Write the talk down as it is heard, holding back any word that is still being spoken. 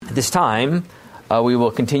At this time, we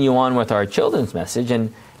will continue on with our children's message.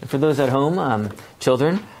 And for those at home,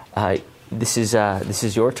 children, this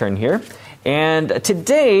is your turn here. And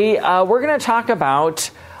today, we're going to talk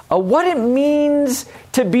about what it means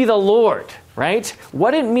to be the Lord, right?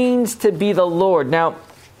 What it means to be the Lord. Now,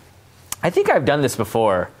 I think I've done this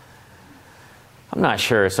before. I'm not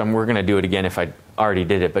sure, so we're going to do it again if I already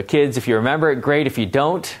did it. But kids, if you remember it, great. If you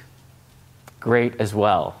don't, great as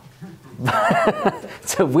well.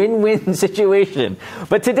 It's a win-win situation.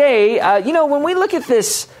 But today, when we look at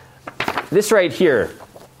this right here,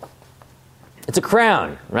 it's a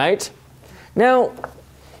crown, right? Now,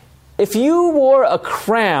 if you wore a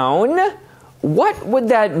crown, what would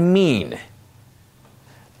that mean?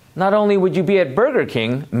 Not only would you be at Burger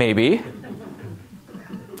King, maybe.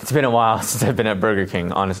 It's been a while since I've been at Burger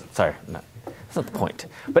King, honestly. Sorry, that's not the point.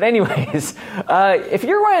 But anyways, if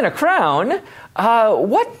you're wearing a crown,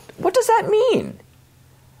 what does that mean?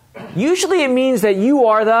 Usually it means that you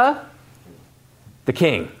are the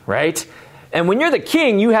king, right? And when you're the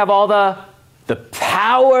king, you have all the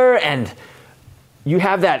power, and you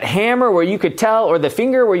have that hammer where you could tell, or the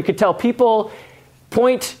finger where you could tell people,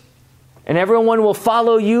 point, and everyone will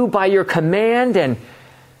follow you by your command. And,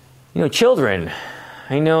 children,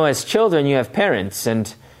 I know as children you have parents,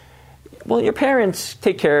 and, your parents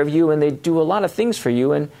take care of you, and they do a lot of things for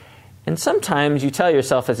you, and sometimes you tell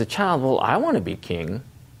yourself as a child, I want to be king.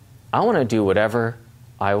 I want to do whatever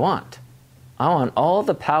I want. I want all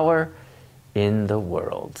the power in the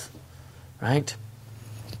world, right?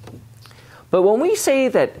 But when we say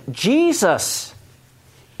that Jesus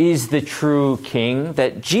is the true king,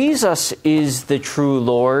 that Jesus is the true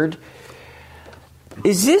Lord,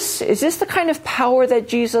 is this the kind of power that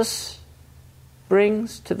Jesus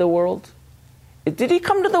brings to the world? Did he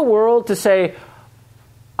come to the world to say,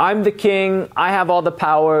 I'm the king, I have all the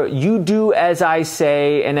power, you do as I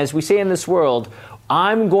say, and as we say in this world,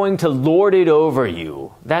 I'm going to lord it over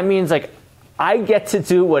you? That means I get to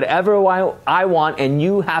do whatever I want, and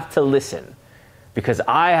you have to listen. Because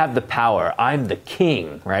I have the power. I'm the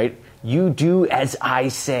king, right? You do as I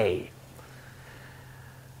say.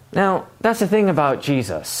 Now, that's the thing about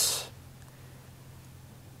Jesus.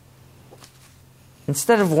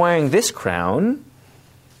 Instead of wearing this crown,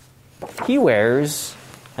 he wears,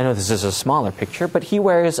 I know this is a smaller picture, but he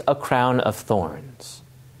wears a crown of thorns.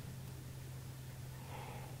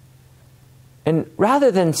 And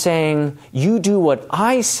rather than saying, you do what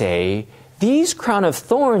I say, these crown of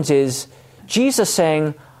thorns is Jesus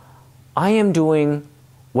saying, I am doing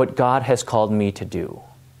what God has called me to do.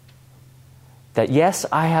 That yes,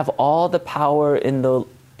 I have all the power in the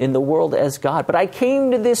world as God, but I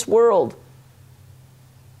came to this world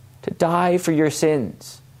to die for your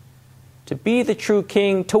sins, to be the true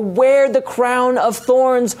king, to wear the crown of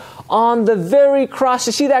thorns on the very cross.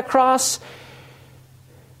 You see that cross?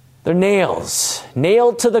 They're nails.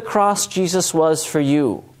 Nailed to the cross Jesus was for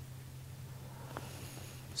you.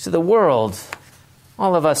 So the world,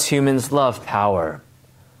 all of us humans love power.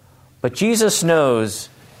 But Jesus knows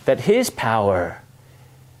that his power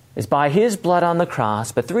is by his blood on the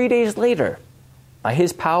cross, but 3 days later, by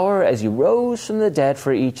his power as he rose from the dead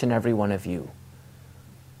for each and every one of you.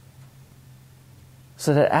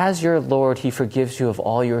 So that as your Lord, he forgives you of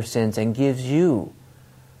all your sins and gives you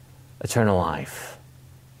eternal life.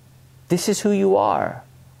 This is who you are,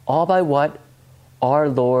 all by what our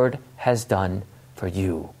Lord has done for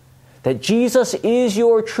you. That Jesus is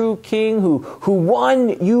your true king who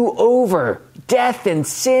won you over death and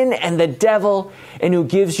sin and the devil, and who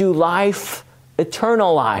gives you life,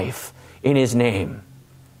 eternal life in his name.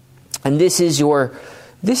 And this is your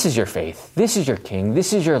faith. This is your king.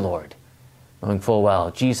 This is your Lord. Knowing full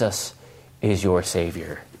well, Jesus is your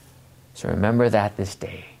Savior. So remember that this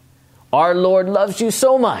day. Our Lord loves you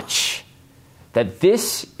so much that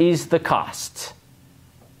this is the cost.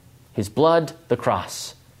 His blood, the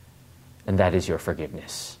cross, and that is your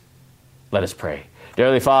forgiveness. Let us pray. Dear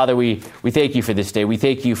Heavenly Father, we thank you for this day. We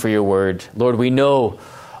thank you for your word. Lord, we know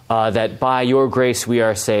that by your grace we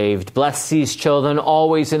are saved. Bless these children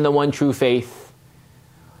always in the one true faith,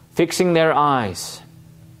 fixing their eyes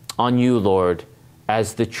on you, Lord,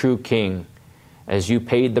 as the true King, as you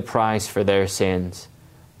paid the price for their sins.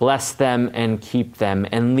 Bless them and keep them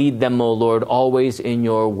and lead them, O Lord, always in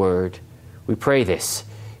your word. We pray this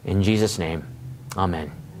in Jesus' name.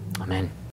 Amen. Amen.